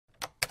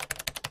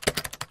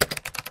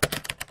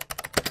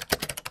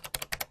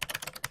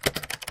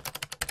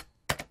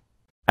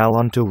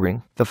Alan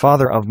Turing, the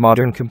father of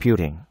modern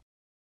computing.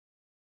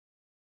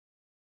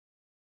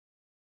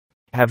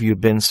 Have you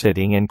been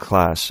sitting in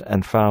class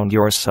and found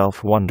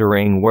yourself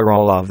wondering where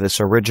all of this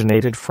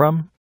originated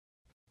from?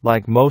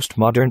 Like most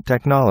modern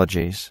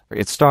technologies,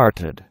 it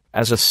started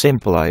as a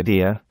simple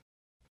idea.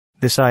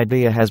 This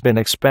idea has been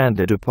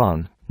expanded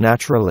upon,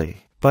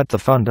 naturally, but the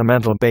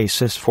fundamental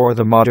basis for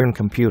the modern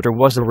computer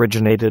was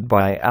originated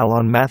by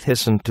Alan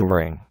Matheson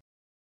Turing.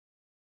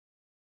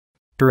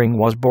 Turing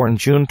was born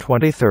June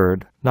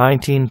 23,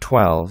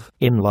 1912,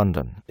 in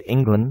London,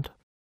 England.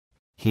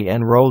 He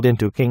enrolled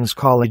into King's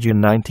College in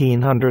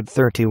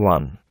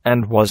 1931,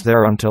 and was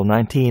there until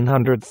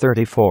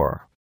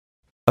 1934.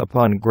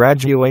 Upon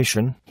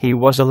graduation, he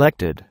was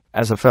elected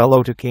as a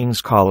Fellow to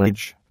King's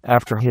College,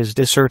 after his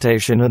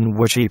dissertation in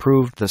which he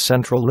proved the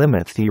central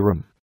limit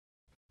theorem.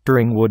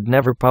 Turing would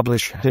never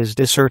publish his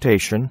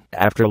dissertation,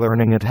 after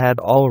learning it had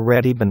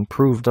already been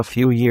proved a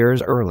few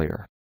years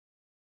earlier.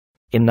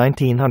 In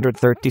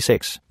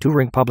 1936,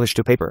 Turing published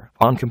a paper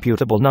on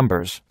computable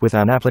numbers with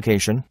an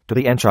application to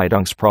the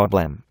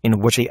Entscheidungsproblem, in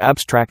which he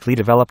abstractly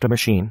developed a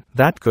machine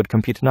that could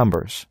compute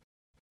numbers.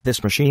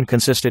 This machine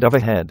consisted of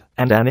a head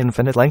and an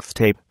infinite-length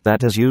tape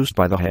that is used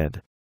by the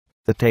head.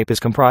 The tape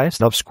is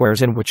comprised of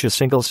squares in which a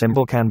single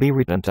symbol can be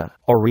written to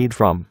or read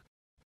from.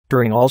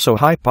 Turing also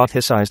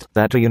hypothesized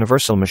that a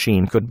universal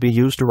machine could be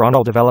used to run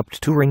all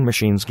developed Turing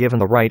machines given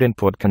the right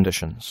input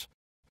conditions.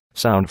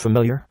 Sound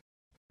familiar?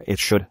 It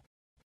should.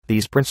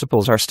 These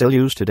principles are still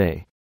used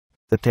today.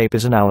 The tape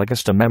is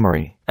analogous to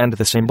memory, and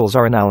the symbols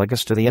are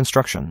analogous to the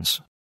instructions.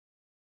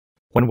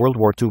 When World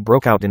War II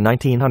broke out in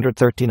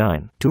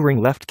 1939,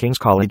 Turing left King's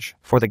College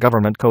for the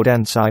Government Code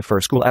and Cipher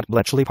School at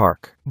Bletchley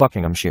Park,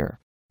 Buckinghamshire.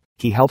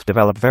 He helped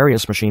develop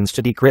various machines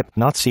to decrypt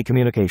Nazi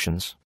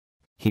communications.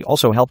 He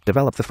also helped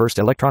develop the first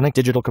electronic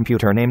digital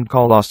computer named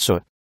Kolossu.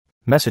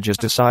 Messages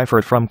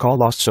deciphered from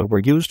Kolossu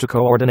were used to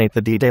coordinate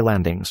the D-Day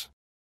landings.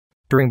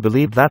 Turing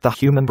believed that the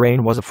human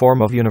brain was a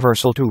form of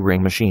universal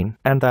Turing machine,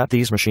 and that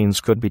these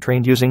machines could be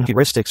trained using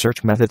heuristic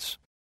search methods.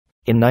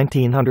 In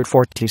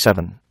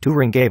 1947,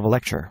 Turing gave a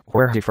lecture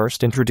where he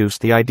first introduced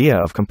the idea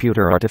of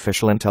computer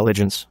artificial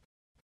intelligence.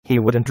 He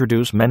would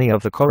introduce many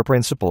of the core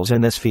principles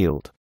in this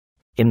field.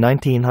 In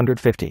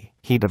 1950,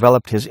 he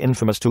developed his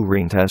infamous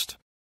Turing test.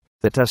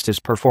 The test is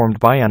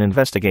performed by an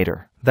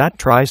investigator that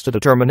tries to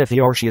determine if he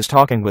or she is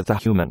talking with a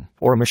human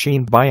or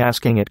machine by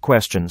asking it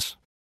questions.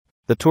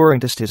 The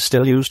Turing test is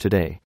still used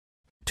today.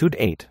 To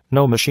date,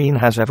 no machine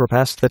has ever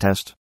passed the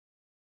test.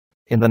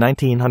 In the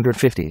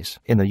 1950s,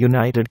 in the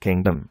United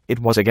Kingdom, it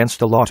was against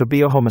the law to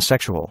be a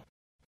homosexual.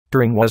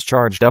 Turing was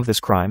charged of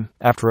this crime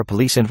after a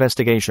police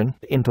investigation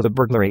into the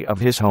burglary of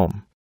his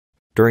home.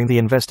 During the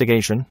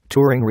investigation,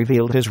 Turing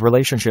revealed his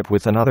relationship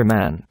with another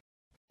man.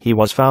 He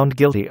was found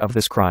guilty of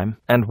this crime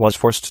and was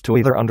forced to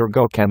either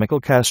undergo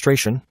chemical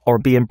castration or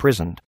be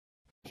imprisoned.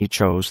 He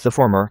chose the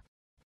former.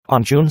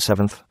 On June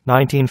 7,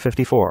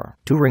 1954,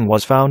 Turing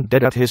was found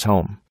dead at his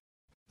home.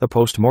 The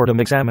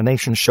post-mortem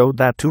examination showed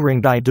that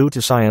Turing died due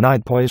to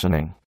cyanide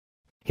poisoning.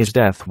 His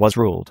death was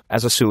ruled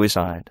as a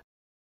suicide.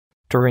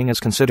 Turing is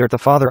considered the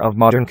father of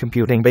modern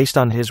computing based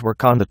on his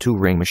work on the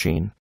Turing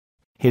machine.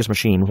 His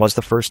machine was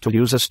the first to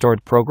use a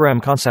stored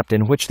program concept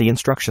in which the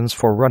instructions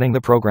for running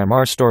the program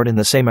are stored in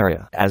the same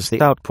area as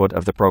the output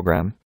of the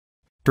program.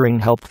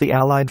 Turing helped the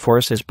Allied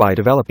forces by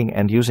developing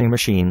and using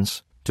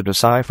machines to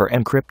decipher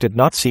encrypted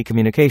Nazi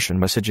communication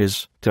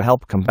messages to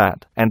help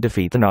combat and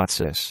defeat the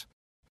Nazis.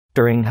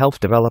 Turing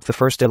helped develop the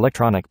first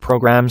electronic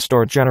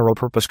program-stored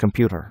general-purpose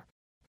computer.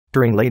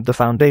 Turing laid the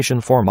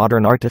foundation for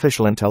modern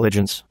artificial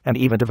intelligence, and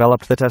even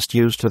developed the test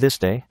used to this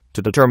day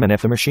to determine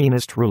if a machine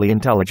is truly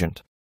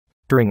intelligent.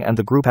 Turing and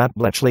the group at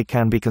Bletchley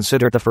can be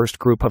considered the first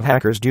group of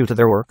hackers due to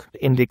their work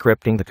in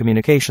decrypting the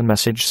communication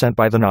message sent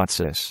by the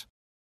Nazis.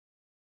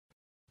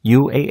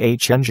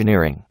 UAH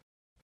Engineering.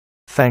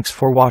 Thanks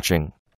for watching.